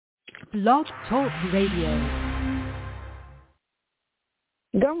Blog Talk Radio.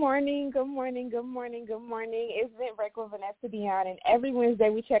 Good morning, good morning, good morning, good morning. It's Vent Break with Vanessa Dion, and every Wednesday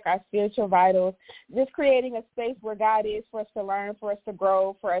we check our spiritual vitals, just creating a space where God is for us to learn, for us to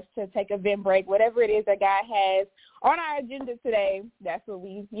grow, for us to take a vent break, whatever it is that God has on our agenda today. That's what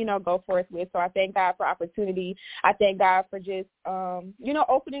we, go forth with. So I thank God for opportunity. I thank God for just,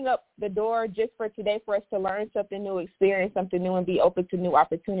 opening up the door just for today for us to learn something new, experience something new, and be open to new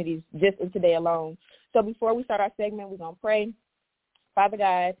opportunities just in today alone. So before we start our segment, we're going to pray. Father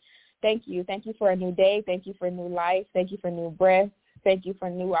God, thank you. Thank you for a new day. Thank you for new life. Thank you for new breath. Thank you for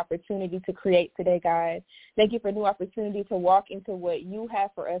new opportunity to create today, God. Thank you for new opportunity to walk into what you have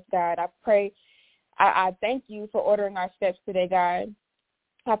for us, God. I pray, I thank you for ordering our steps today, God.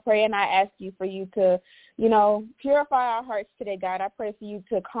 I pray and I ask you for you to, purify our hearts today, God. I pray for you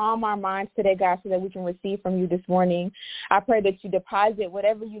to calm our minds today, God, so that we can receive from you this morning. I pray that you deposit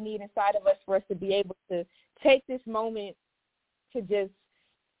whatever you need inside of us for us to be able to take this moment to just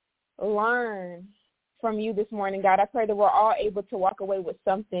learn from you this morning, God. I pray that we're all able to walk away with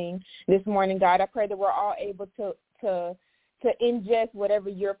something this morning, God. I pray that we're all able to ingest whatever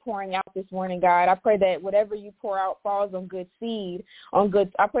you're pouring out this morning, God. I pray that whatever you pour out falls on good seed,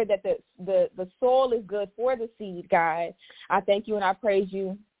 I pray that the soil is good for the seed, God. I thank you and I praise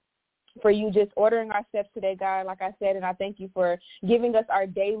you for you just ordering our steps today, God, like I said, and I thank you for giving us our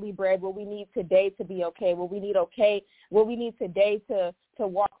daily bread, what we need today to be okay, what we need today to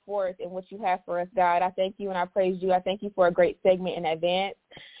walk forth in what you have for us, God. I thank you and I praise you. I thank you for a great segment in advance.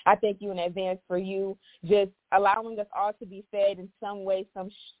 I thank you in advance for you just allowing us all to be fed in some way, some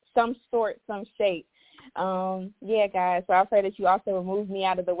sort, some shape. God, so I pray that you also remove me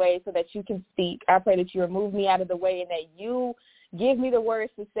out of the way so that you can speak. I pray that you remove me out of the way and that you give me the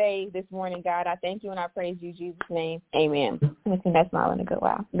words to say this morning, God. I thank you and I praise you in Jesus' name. Amen. I think that's smiling a good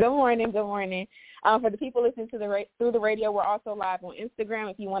while. Good morning. Good morning. For the people listening through the radio, we're also live on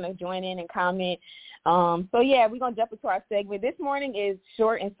Instagram if you want to join in and comment. We're going to jump into our segment. This morning is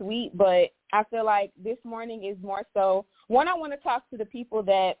short and sweet, but I feel like this morning is more so, one, I want to talk to the people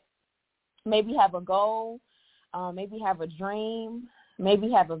that maybe have a goal, maybe have a dream, maybe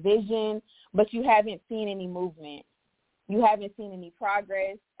have a vision, but you haven't seen any movement. You haven't seen any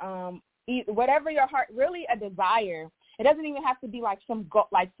progress. Whatever your heart, really a desire. It doesn't even have to be like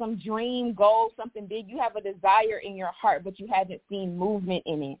some dream goal, something big. You have a desire in your heart, but you haven't seen movement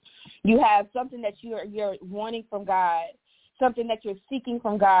in it. You have something that you're wanting from God, something that you're seeking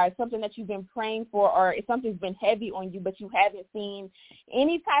from God, something that you've been praying for, or something's been heavy on you, but you haven't seen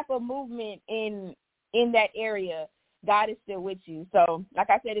any type of movement in that area. God is still with you. So, like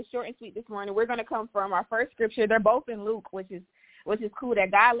I said, it's short and sweet this morning. We're going to come from our first scripture. They're both in Luke, which is cool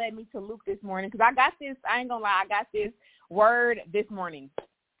that God led me to Luke this morning because I got this. I ain't gonna lie, I got this word this morning.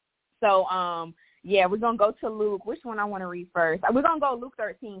 So, we're gonna go to Luke. Which one I want to read first? We're gonna go Luke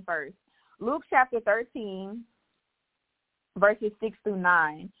 13 first. Luke chapter 13, verses 6 through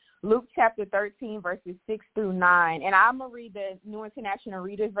 9. Luke chapter 13, verses 6 through 9. And I'm going to read the New International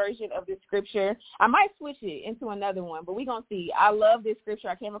Reader's version of this scripture. I might switch it into another one, but we're going to see. I love this scripture.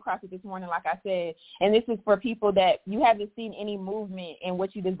 I came across it this morning, like I said. And this is for people that you haven't seen any movement in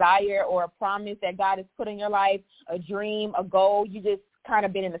what you desire or a promise that God has put in your life, a dream, a goal. You just kind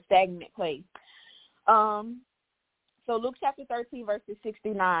of been in a stagnant place. So Luke chapter 13, verses 6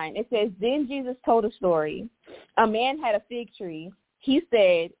 through 9. It says, Then Jesus told a story. A man had a fig tree. He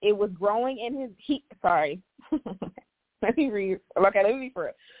said it was growing in his, let me read for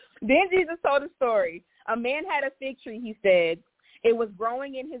it. Then Jesus told a story. A man had a fig tree, he said. It was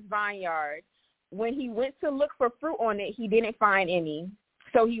growing in his vineyard. When he went to look for fruit on it, he didn't find any.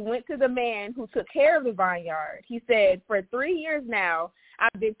 So he went to the man who took care of the vineyard. He said, For 3 years now,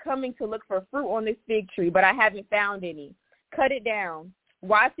 I've been coming to look for fruit on this fig tree, but I haven't found any. Cut it down.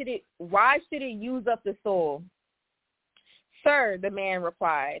 Why should it use up the soil? Sir, the man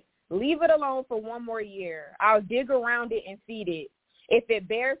replied, leave it alone for 1 more year. I'll dig around it and feed it. If it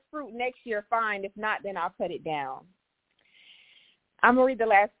bears fruit next year, fine. If not, then I'll cut it down. I'm going to read the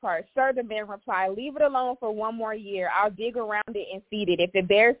last part. Sir, the man replied, leave it alone for 1 more year. I'll dig around it and feed it. If it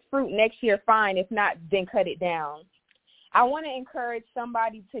bears fruit next year, fine. If not, then cut it down. I want to encourage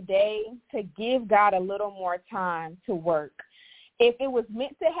somebody today to give God a little more time to work. If it was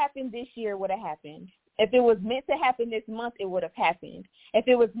meant to happen this year, it would have happened. If it was meant to happen this month, it would have happened. If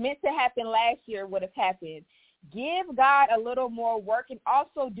it was meant to happen last year, it would have happened. Give God a little more work and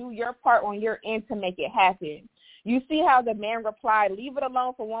also do your part on your end to make it happen. You see how the man replied, leave it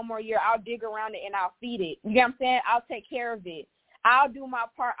alone for 1 more year. I'll dig around it and I'll feed it. You know what I'm saying? I'll take care of it. I'll do my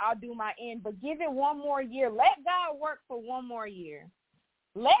part. I'll do my end. But give it 1 more year. Let God work for 1 more year.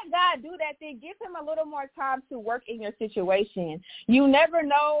 Let God do that thing. Give him a little more time to work in your situation. You never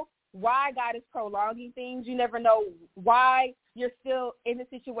know why God is prolonging things. You never know why you're still in the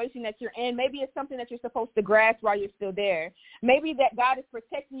situation that you're in. Maybe it's something that you're supposed to grasp while you're still there. Maybe that God is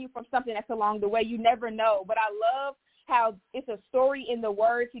protecting you from something that's along the way. You never know. But I love how it's a story in the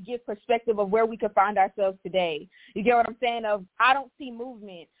word to give perspective of where we could find ourselves today. You get what I'm saying? Of I don't see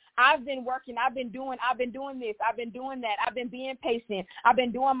movement. I've been working. I've been doing this. I've been doing that. I've been being patient. I've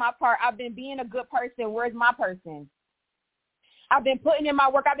been doing my part. I've been being a good person. Where's my person? I've been putting in my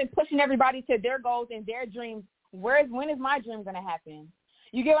work. I've been pushing everybody to their goals and their dreams. When is my dream going to happen?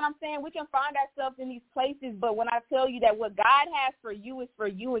 You get what I'm saying? We can find ourselves in these places, but when I tell you that what God has for you is for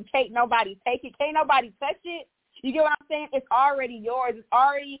you and can't nobody take it, can't nobody touch it, you get what I'm saying? It's already yours. It's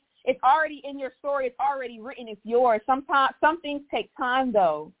already in your story. It's already written. It's yours. Sometimes some things take time,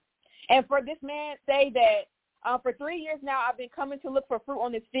 though. And for this man say that for 3 years now, I've been coming to look for fruit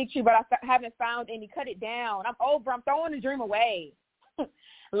on this fig tree, but I haven't found any. Cut it down. I'm over. I'm throwing the dream away.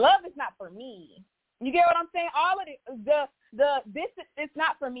 Love is not for me. You get what I'm saying? All of this, it's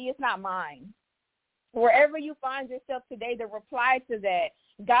not for me. It's not mine. Wherever you find yourself today, the reply to that,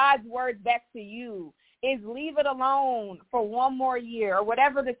 God's word back to you, is leave it alone for one more year or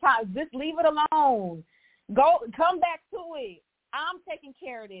whatever the time. Just leave it alone. Come back to it. I'm taking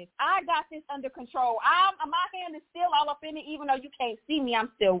care of this. I got this under control. My hand is still all up in it, even though you can't see me. I'm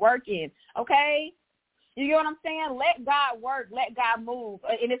still working. Okay? You get what I'm saying? Let God work. Let God move.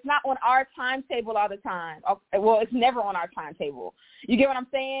 And it's not on our timetable all the time. Well, it's never on our timetable. You get what I'm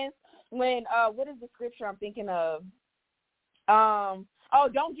saying? When what is the scripture I'm thinking of?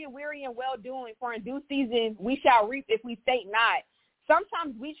 Don't get weary in well-doing, for in due season we shall reap if we faint not.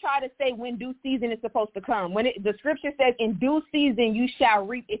 Sometimes we try to say when due season is supposed to come. The scripture says in due season you shall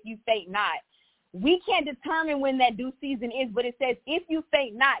reap if you faint not. We can't determine when that due season is, but it says if you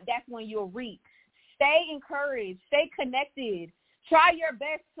faint not, that's when you'll reap. Stay encouraged. Stay connected. Try your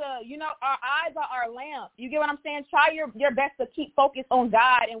best to, our eyes are our lamp. You get what I'm saying? Try your best to keep focused on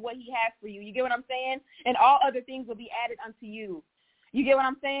God and what he has for you. You get what I'm saying? And all other things will be added unto you. You get what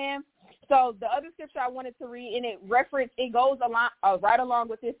I'm saying? So the other scripture I wanted to read, and it goes along, right along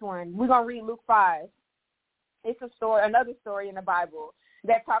with this one. We're going to read Luke 5. It's another story in the Bible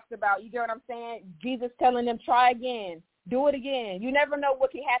that talks about, you get what I'm saying? Jesus telling them, try again. Do it again. You never know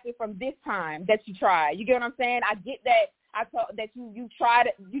what can happen from this time that you try. You get what I'm saying? I get that. I thought that you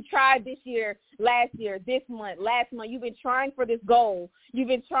tried this year, last year, this month, last month. You've been trying for this goal. You've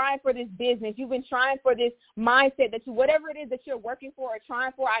been trying for this business. You've been trying for this mindset whatever it is that you're working for or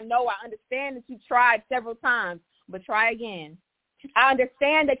trying for. I understand that you've tried several times, but try again. I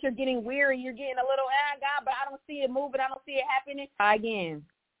understand that you're getting weary. You're getting a little, God, but I don't see it moving. I don't see it happening. Try again.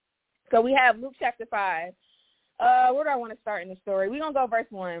 So we have Luke chapter 5. Where do I want to start in the story? We're going to go verse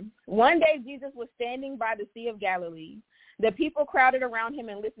 1. One day Jesus was standing by the Sea of Galilee. The people crowded around him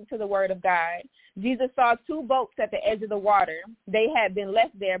and listened to the word of God. Jesus saw 2 boats at the edge of the water. They had been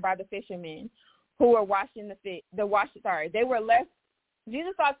left there by the fishermen who were washing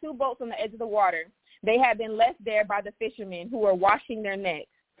Jesus saw 2 boats on the edge of the water. They had been left there by the fishermen who were washing their nets.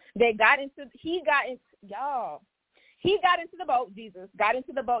 He got into the boat. Jesus got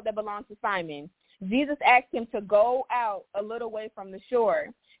into the boat that belonged to Simon. Jesus asked him to go out a little way from the shore.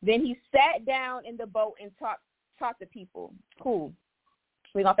 Then he sat down in the boat and taught the people. Cool.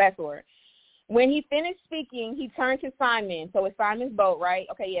 We're going to fast forward. When he finished speaking, he turned to Simon. So it's Simon's boat, right?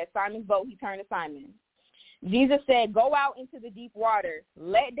 Okay, yeah, Simon's boat. He turned to Simon. Jesus said, go out into the deep water.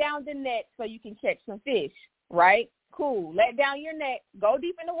 Let down the net so you can catch some fish, right? Cool. Let down your net. Go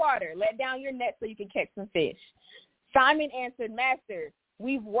deep in the water. Let down your net so you can catch some fish. Simon answered, Master,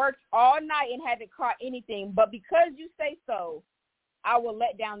 we've worked all night and haven't caught anything, but because you say so, I will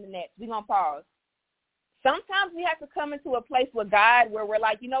let down the nets. We're going to pause. Sometimes we have to come into a place with God where we're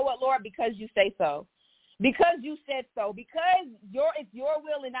like, you know what, Lord, because you say so. Because you said so. Because it's your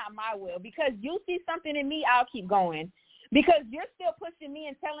will and not my will. Because you see something in me, I'll keep going. Because you're still pushing me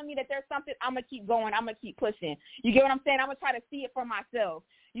and telling me that there's something, I'm going to keep going. I'm going to keep pushing. You get what I'm saying? I'm going to try to see it for myself.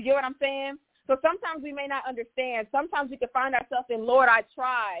 You get what I'm saying? So sometimes we may not understand. Sometimes we can find ourselves in, Lord, I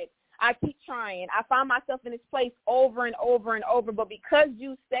tried. I keep trying. I find myself in this place over and over and over. But because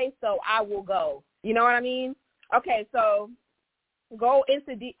you say so, I will go. You know what I mean? Okay, so go out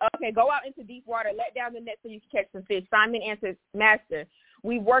into deep water. Let down the net so you can catch some fish. Simon answered, Master,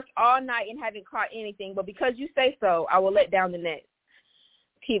 we worked all night and haven't caught anything. But because you say so, I will let down the net.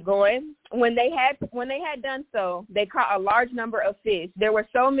 Keep going. When they had done so, they caught a large number of fish. There were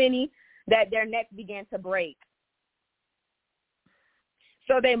so many that their nets began to break.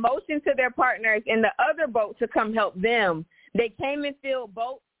 So they motioned to their partners in the other boat to come help them. They came and filled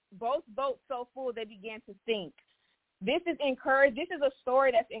both boats so full they began to sink. This is a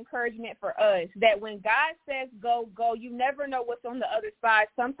story that's encouragement for us, that when God says go, go, you never know what's on the other side.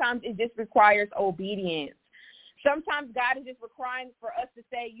 Sometimes it just requires obedience. Sometimes God is just requiring for us to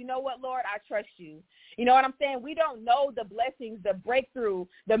say, you know what, Lord, I trust you. You know what I'm saying? We don't know the blessings, the breakthrough,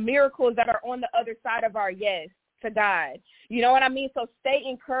 the miracles that are on the other side of our yes to God. You know what I mean? So stay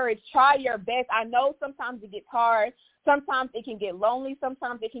encouraged. Try your best. I know sometimes it gets hard. Sometimes it can get lonely.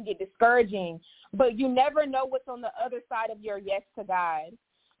 Sometimes it can get discouraging. But you never know what's on the other side of your yes to God.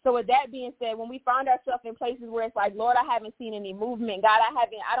 So with that being said, when we find ourselves in places where it's like, Lord, I haven't seen any movement. God,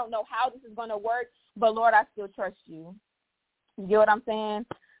 I don't know how this is going to work, but Lord, I still trust you. You get what I'm saying?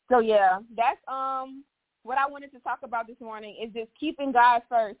 So yeah, that's what I wanted to talk about this morning, is just keeping God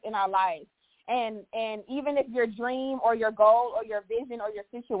first in our lives. And even if your dream or your goal or your vision or your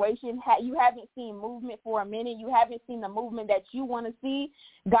situation, you haven't seen movement for a minute, you haven't seen the movement that you want to see,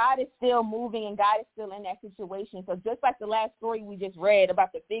 God is still moving and God is still in that situation. So just like the last story we just read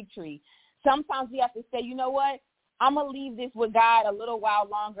about the fig tree, sometimes we have to say, you know what? I'm going to leave this with God a little while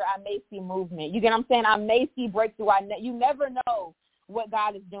longer. I may see movement. You get what I'm saying? I may see breakthrough. You never know what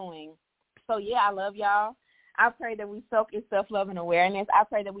God is doing. So, yeah, I love y'all. I pray that we soak in self-love and awareness. I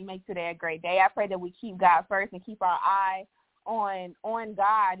pray that we make today a great day. I pray that we keep God first and keep our eye on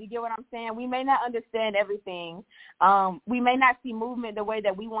God. You get what I'm saying? We may not understand everything. We may not see movement the way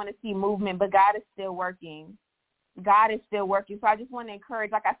that we want to see movement, but God is still working. God is still working. So I just want to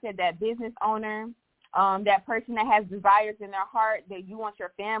encourage, like I said, that business owner, that person that has desires in their heart, that you want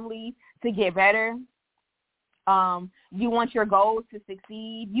your family to get better. You want your goals to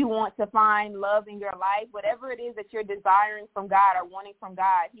succeed. You want to find love in your life. Whatever it is that you're desiring from God or wanting from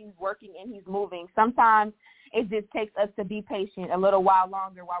God, He's working and He's moving. Sometimes it just takes us to be patient a little while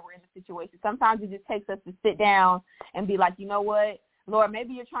longer while we're in the situation. Sometimes it just takes us to sit down and be like, you know what, Lord,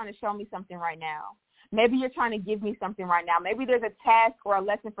 maybe you're trying to show me something right now. Maybe you're trying to give me something right now. Maybe there's a task or a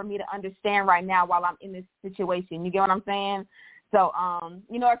lesson for me to understand right now while I'm in this situation. You get what I'm saying? So,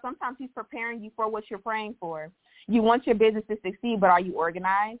 or sometimes He's preparing you for what you're praying for. You want your business to succeed, but are you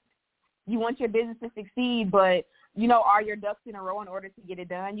organized? You want your business to succeed, but, are your ducks in a row in order to get it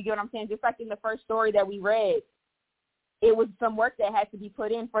done? You get what I'm saying? Just like in the first story that we read, it was some work that had to be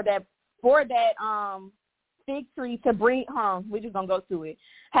put in for that fig tree to bring home. We're just going to go to it.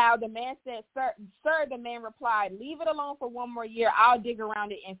 How the man said, sir, the man replied, leave it alone for one more year. I'll dig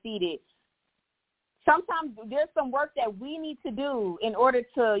around it and feed it. Sometimes there's some work that we need to do in order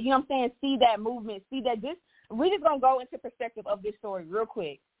to, see that movement, see that this. We're just going to go into perspective of this story real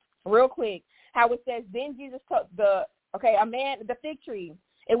quick. How it says, then Jesus took the fig tree.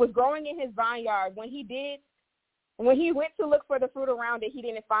 It was growing in his vineyard. When he went to look for the fruit around it, he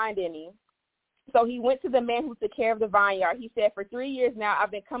didn't find any. So he went to the man who took care of the vineyard. He said, for 3 years now,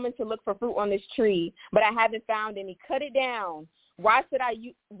 I've been coming to look for fruit on this tree, but I haven't found any. Cut it down. Why should I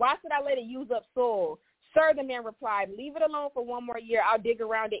let it use up soil? Sir, the man replied, leave it alone for one more year. I'll dig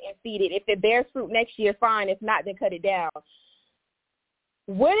around it and feed it. If it bears fruit next year, fine. If not, then cut it down.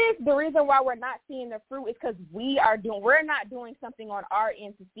 What if the reason why we're not seeing the fruit is because we're not doing something on our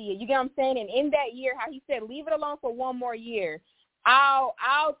end to see it? You get what I'm saying? And in that year, how he said, leave it alone for one more year.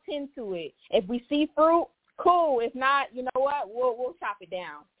 I'll tend to it. If we see fruit, cool. If not, you know what? We'll chop it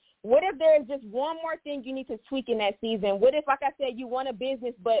down. What if there's just one more thing you need to tweak in that season? What if, like I said, you want a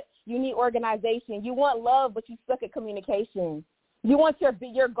business, but you need organization? You want love, but you suck at communication. You want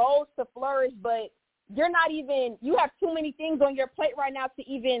your goals to flourish, but you have too many things on your plate right now to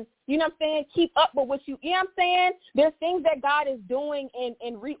even, keep up with what There's things that God is doing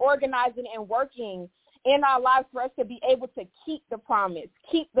and reorganizing and working in our lives for us to be able to keep the promise,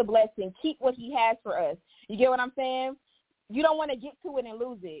 keep the blessing, keep what He has for us. You get what I'm saying? You don't want to get to it and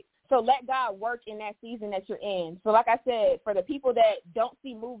lose it. So let God work in that season that you're in. So like I said, for the people that don't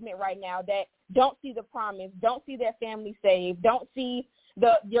see movement right now, that don't see the promise, don't see their family saved, don't see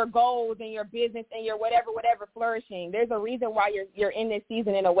your goals and your business and your whatever flourishing, there's a reason why you're in this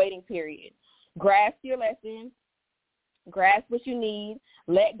season in a waiting period. Grasp your lesson. Grasp what you need.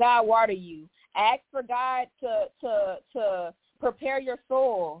 Let God water you. Ask for God to prepare your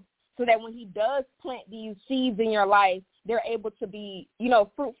soul so that when He does plant these seeds in your life, they're able to be,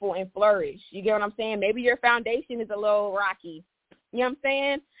 fruitful and flourish. You get what I'm saying? Maybe your foundation is a little rocky. You know what I'm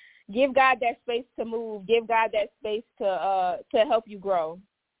saying? Give God that space to move. Give God that space to help you grow.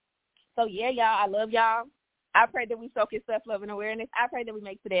 So, yeah, y'all, I love y'all. I pray that we soak in self-love and awareness. I pray that we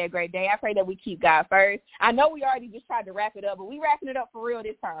make today a great day. I pray that we keep God first. I know we already just tried to wrap it up, but we wrapping it up for real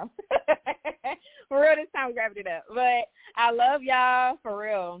this time. For real this time, we wrapping it up. But I love y'all, for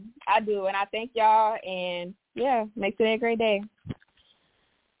real. I do, and I thank y'all, and, yeah, make today a great day.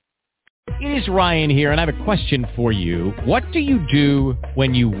 It is Ryan here, and I have a question for you. What do you do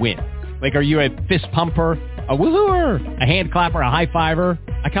when you win? Like, are you a fist pumper, a woohooer, a hand clapper, a high fiver?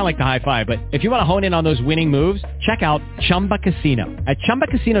 I kind of like the high five, but if you want to hone in on those winning moves, check out Chumba Casino. At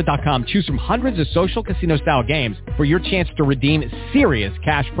ChumbaCasino.com, choose from hundreds of social casino-style games for your chance to redeem serious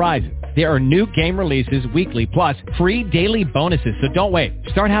cash prizes. There are new game releases weekly, plus free daily bonuses, so don't wait.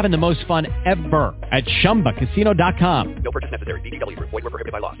 Start having the most fun ever at ChumbaCasino.com. No purchase necessary. VGW Group. Void where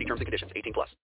prohibited by law. See terms and conditions. 18+.